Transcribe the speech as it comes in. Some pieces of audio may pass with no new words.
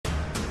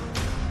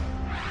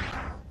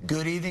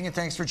Good evening and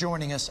thanks for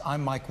joining us.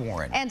 I'm Mike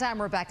Warren. And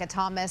I'm Rebecca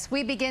Thomas.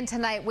 We begin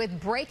tonight with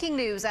breaking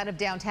news out of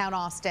downtown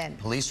Austin.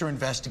 Police are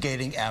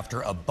investigating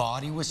after a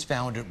body was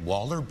found at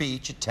Waller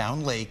Beach at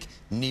Townlake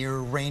near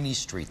Rainey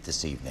Street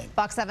this evening.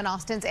 Fox 7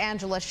 Austin's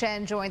Angela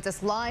Shen joins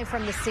us live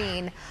from the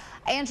scene.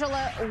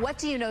 Angela, what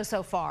do you know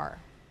so far?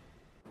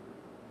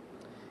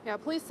 Yeah,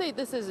 police say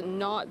this is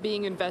not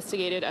being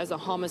investigated as a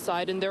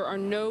homicide and there are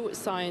no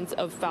signs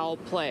of foul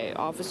play.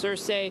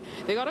 Officers say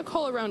they got a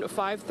call around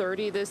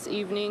 5:30 this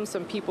evening.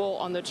 Some people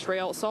on the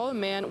trail saw a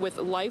man with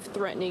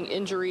life-threatening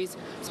injuries,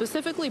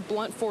 specifically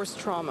blunt force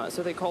trauma,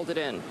 so they called it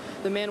in.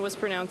 The man was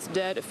pronounced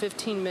dead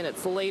 15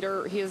 minutes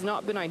later. He has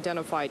not been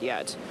identified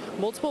yet.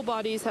 Multiple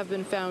bodies have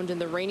been found in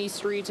the Rainey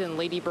Street and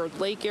Lady Bird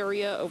Lake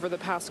area over the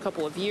past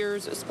couple of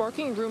years,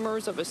 sparking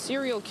rumors of a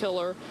serial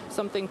killer,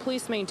 something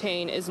police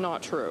maintain is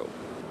not true.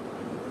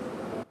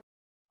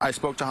 I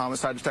spoke to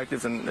homicide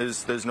detectives, and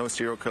there's no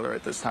serial killer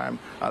at this time.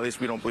 At least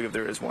we don't believe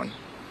there is one.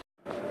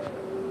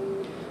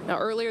 Now,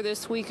 earlier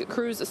this week,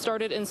 crews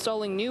started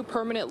installing new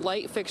permanent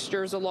light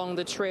fixtures along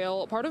the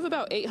trail, part of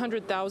about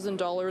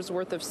 $800,000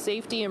 worth of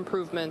safety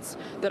improvements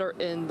that are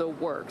in the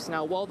works.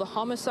 Now, while the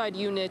homicide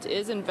unit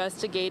is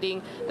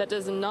investigating, that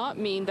does not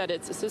mean that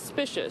it's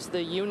suspicious.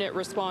 The unit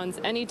responds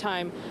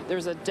anytime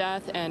there's a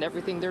death, and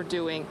everything they're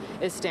doing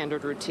is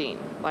standard routine.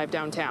 Live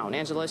downtown,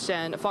 Angela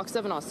Shen, Fox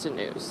 7 Austin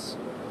News.